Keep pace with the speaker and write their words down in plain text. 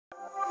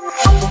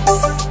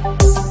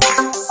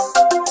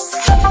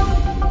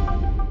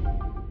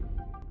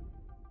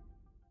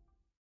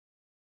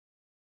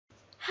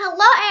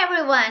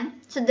everyone!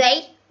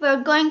 Today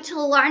we're going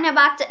to learn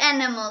about the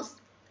animals.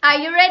 Are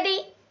you ready?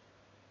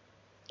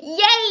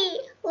 Yay!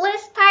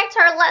 Let's start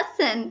our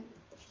lesson.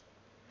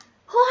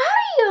 Who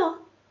are you?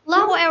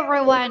 Hello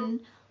everyone,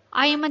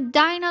 I am a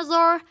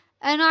dinosaur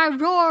and I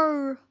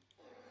roar.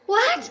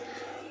 What?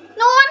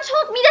 No one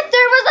told me that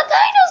there was a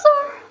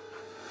dinosaur.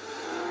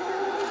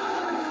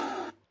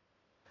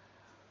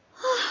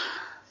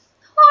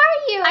 Who are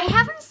you? I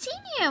haven't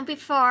seen you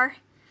before.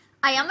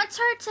 I am a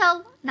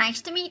turtle.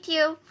 Nice to meet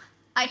you.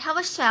 I have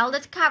a shell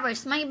that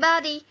covers my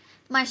body.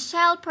 My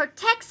shell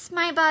protects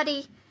my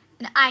body.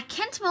 And I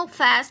can't move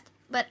fast,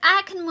 but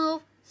I can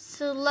move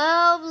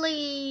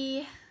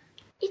slowly.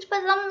 It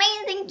was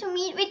amazing to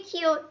meet with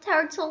you,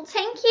 Turtle.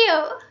 Thank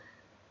you.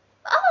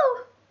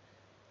 Oh.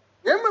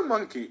 I'm a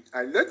monkey.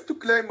 I like to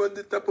climb on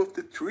the top of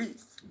the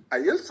trees.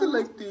 I also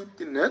like to eat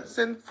the nuts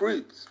and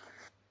fruits.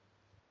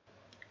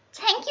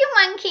 Thank you,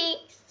 monkey.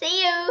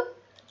 See you.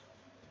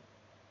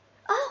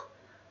 Oh,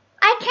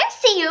 I can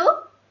see you.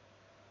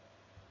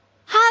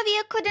 How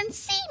you couldn't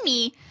see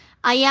me?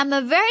 I am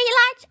a very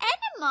large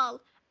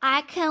animal.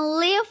 I can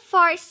live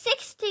for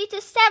 60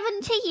 to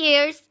 70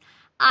 years.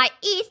 I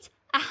eat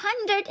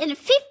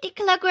 150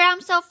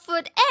 kilograms of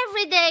food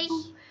every day.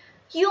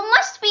 You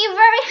must be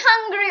very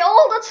hungry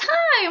all the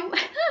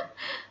time.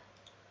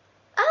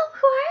 Oh,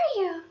 who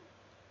are you?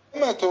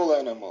 I'm a tall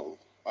animal.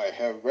 I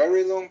have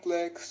very long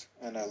legs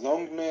and a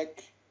long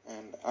neck,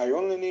 and I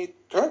only need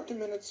 30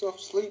 minutes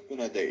of sleep in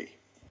a day.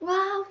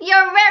 Wow,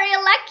 you're very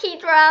lucky,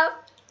 Giraffe.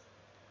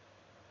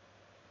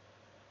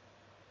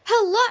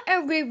 Hello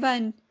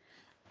everyone.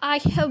 I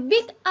have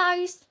big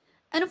eyes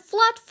and a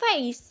flat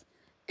face,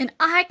 and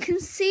I can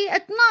see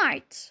at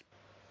night.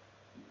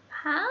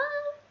 Huh?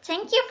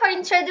 Thank you for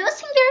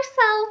introducing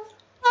yourself.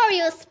 Before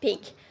you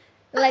speak,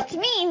 let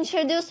me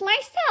introduce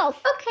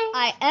myself. Okay.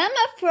 I am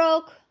a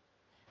frog.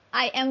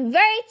 I am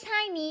very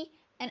tiny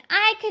and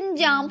I can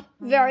jump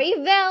very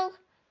well.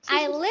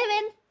 I live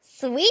in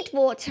sweet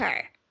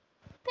water.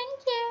 Thank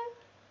you.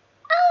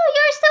 Oh,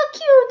 you're so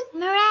cute.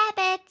 I'm a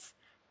rabbit.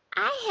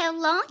 I have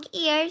long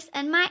ears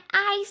and my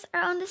eyes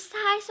are on the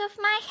size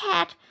of my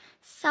head,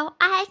 so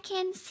I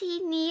can see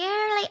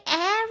nearly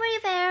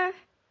everywhere.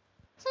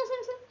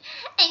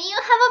 And you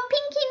have a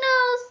pinky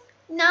nose.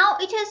 Now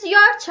it is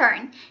your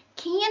turn.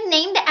 Can you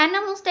name the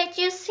animals that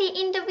you see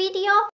in the video?